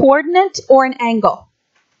be a coordinate or an angle?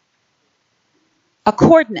 A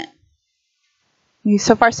coordinate.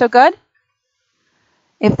 So far, so good?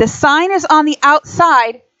 If the sine is on the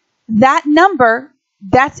outside, that number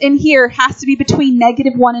that's in here has to be between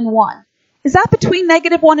 -1 and 1. Is that between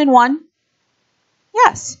 -1 and 1?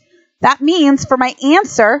 Yes. That means for my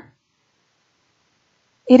answer,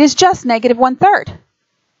 it is just -1/3.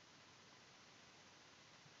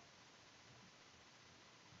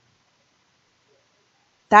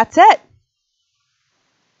 That's it.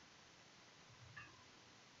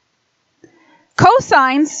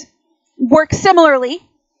 Cosines work similarly.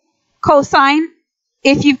 Cosine,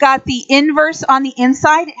 if you've got the inverse on the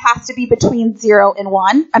inside, it has to be between 0 and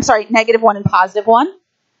 1. I'm sorry, -1 and +1.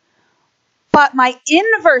 But my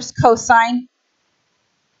inverse cosine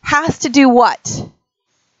has to do what?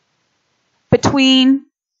 Between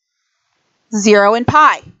 0 and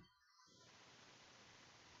pi.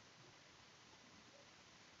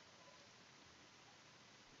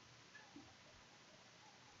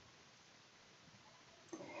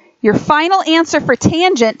 Your final answer for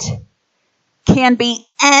tangent can be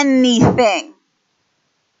anything.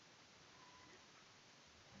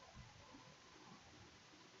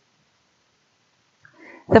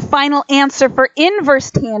 The final answer for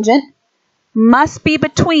inverse tangent must be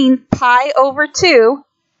between π/2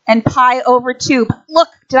 and π/2. But look,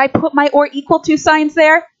 did I put my or equal to signs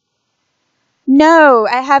there? No,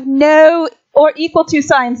 I have no or equal to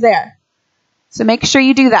signs there. So make sure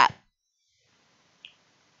you do that.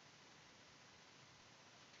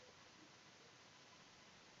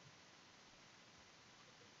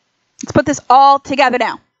 Let's put this all together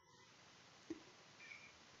now.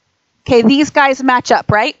 Okay, these guys match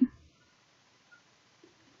up, right?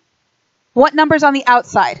 What number's on the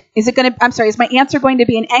outside? Is my answer going to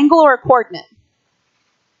be an angle or a coordinate?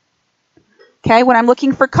 Okay, when I'm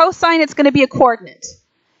looking for cosine, it's going to be a coordinate.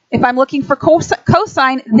 If I'm looking for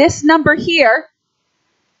cosine, this number here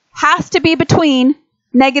has to be between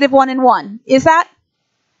 -1 and 1. Is that?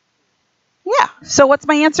 Yeah. So what's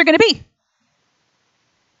my answer going to be?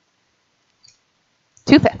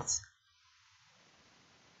 2/5.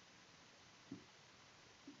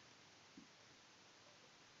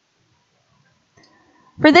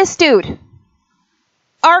 For this dude,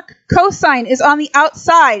 arc cosine is on the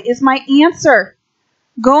outside. Is my answer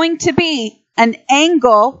going to be an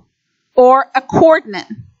angle or a coordinate?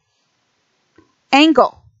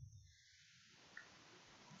 Angle.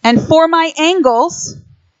 And for my angles,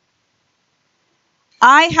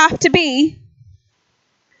 I have to be,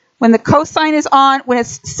 when the cosine is on, when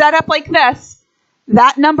it's set up like this,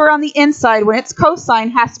 that number on the inside, when it's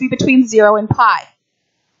cosine, has to be between 0 and pi.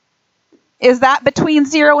 Is that between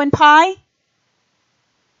 0 and pi?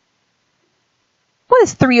 What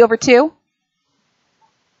is 3 over 2?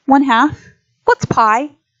 1/2. What's pi?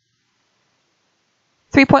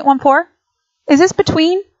 3.14? Is this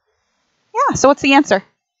between? Yeah, so what's the answer?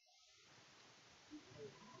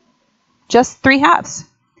 Just 3/2.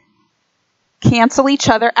 Cancel each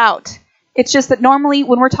other out. It's just that normally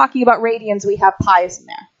when we're talking about radians, we have pi's in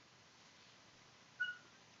there.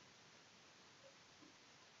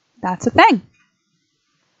 That's a thing.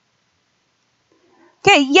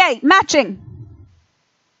 Okay, yay, matching.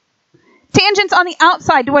 Tangents on the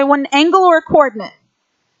outside. Do I want an angle or a coordinate?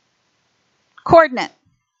 Coordinate.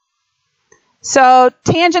 So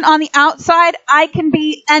tangent on the outside, I can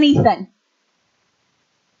be anything.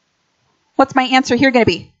 What's my answer here going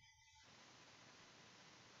to be?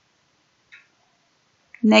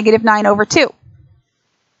 -9 over 2.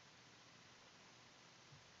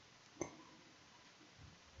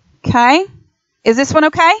 Okay. Is this one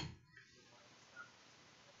okay?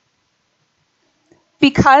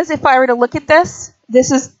 Because if I were to look at this,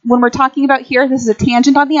 this is, when we're talking about here, this is a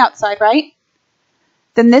tangent on the outside, right?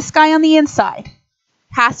 Then this guy on the inside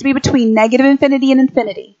has to be between -infinity and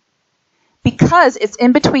infinity. Because it's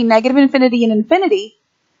in between -infinity and infinity,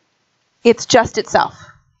 it's just itself.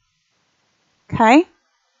 Okay?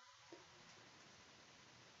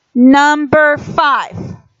 Number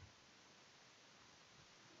 5.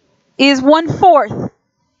 Is 1/4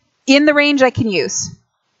 in the range I can use?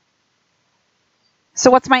 So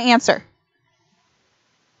what's my answer?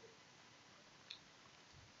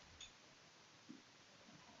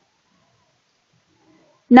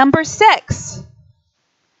 Number 6.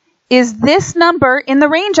 Is this number in the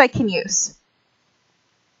range I can use?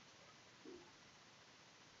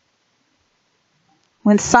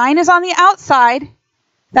 When sine is on the outside,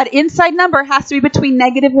 that inside number has to be between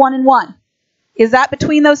 -1 and 1. Is that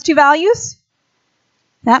between those two values?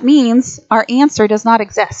 That means our answer does not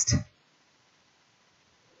exist.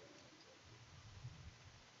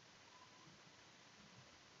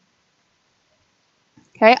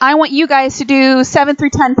 Okay, I want you guys to do 7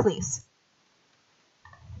 through 10, please.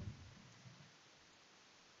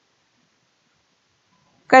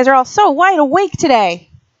 You guys are all so wide awake today,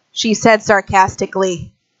 she said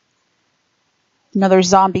sarcastically. Another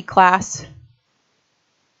zombie class.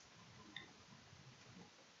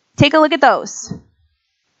 Take a look at those.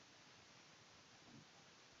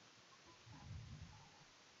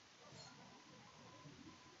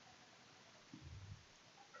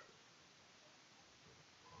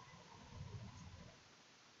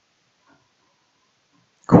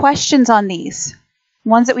 Questions on these,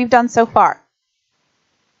 ones that we've done so far.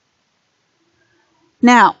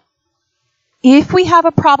 Now, if we have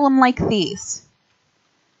a problem like these,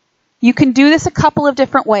 you can do this a couple of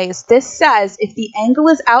different ways. This says if the angle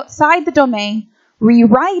is outside the domain,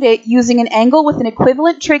 rewrite it using an angle with an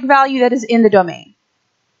equivalent trig value that is in the domain.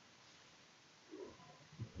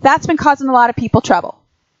 That's been causing a lot of people trouble.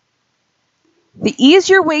 The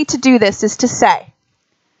easier way to do this is to say,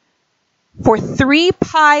 for 3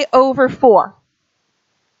 pi over 4,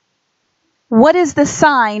 what is the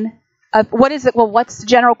sign of, what's the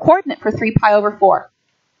general coordinate for 3 pi over 4?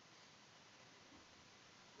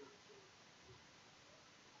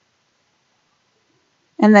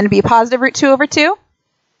 And then it'd be a positive root 2 over 2.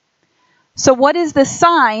 So what is the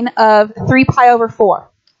sign of 3 pi over 4?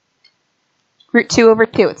 Root 2 over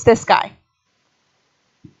 2. It's this guy.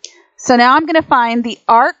 So now I'm going to find the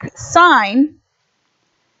arc sine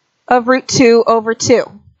of root 2 over 2.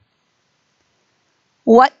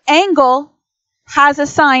 What angle has a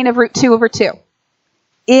sine of root 2 over 2?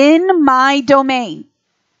 In my domain.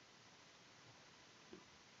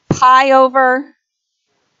 Pi over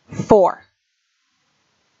 4.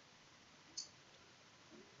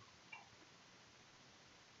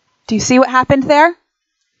 Do you see what happened there?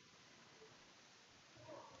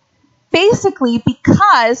 Basically,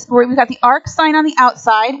 because we've got the arc sine on the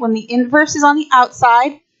outside, when the inverse is on the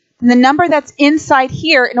outside, then the number that's inside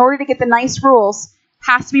here, in order to get the nice rules,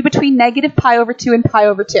 has to be between -pi over 2 and pi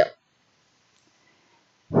over 2.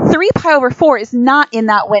 3 pi over 4 is not in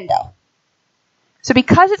that window. So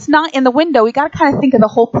because it's not in the window, we got to kind of think of the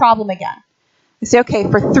whole problem again. You say, okay,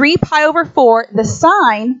 for 3 pi over 4, the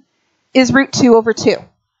sine is root 2 over 2.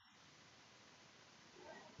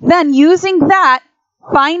 Then using that,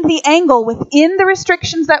 find the angle within the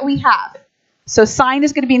restrictions that we have. So sine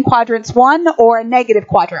is going to be in quadrants 1 or a negative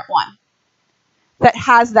quadrant 1 that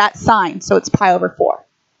has that sign, so it's pi over 4.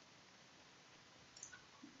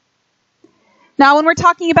 Now when we're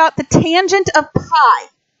talking about the tangent of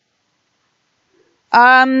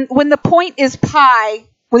pi, when the point is pi,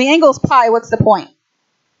 when the angle is pi, what's the point?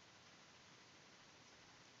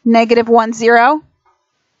 Negative 1, 0.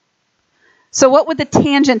 So what would the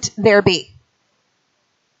tangent there be?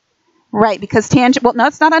 Right, because tangent, well, no,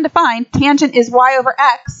 it's not undefined. Tangent is y over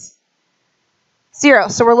x, 0.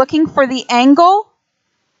 So we're looking for the angle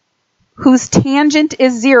whose tangent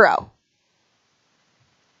is 0.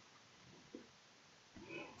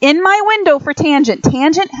 In my window for tangent,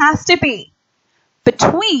 tangent has to be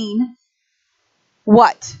between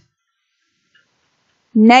what?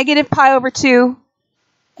 Negative pi over 2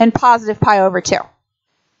 and positive pi over 2.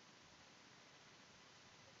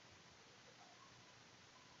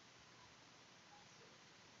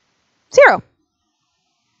 Zero.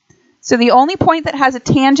 So the only point that has a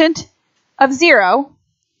tangent of 0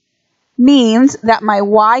 means that my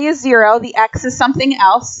y is 0, the x is something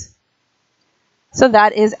else. So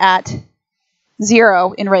that is at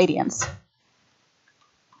 0 in radians.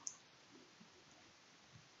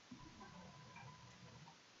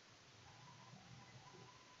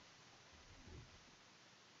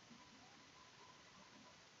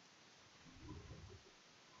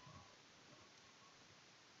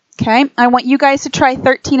 Okay, I want you guys to try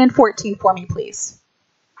 13 and 14 for me, please.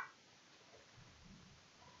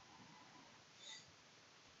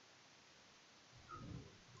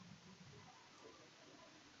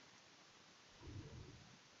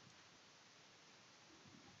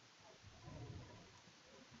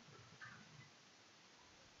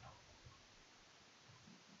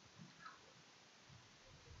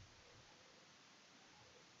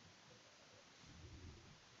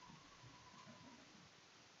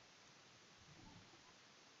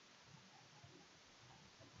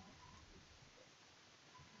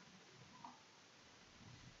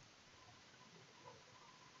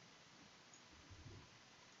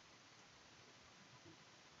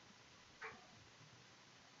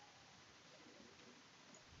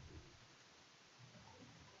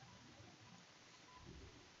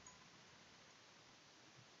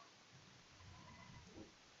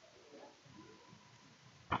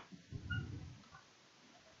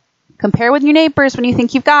 Compare with your neighbors when you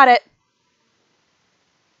think you've got it.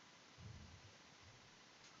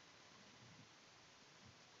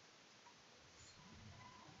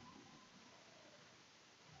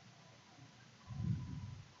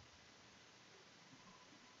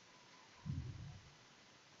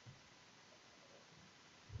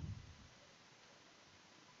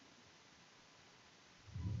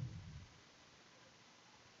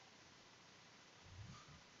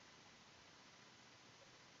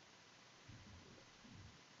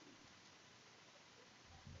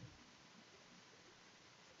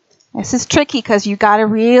 This is tricky because you got to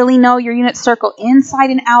really know your unit circle inside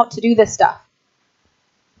and out to do this stuff.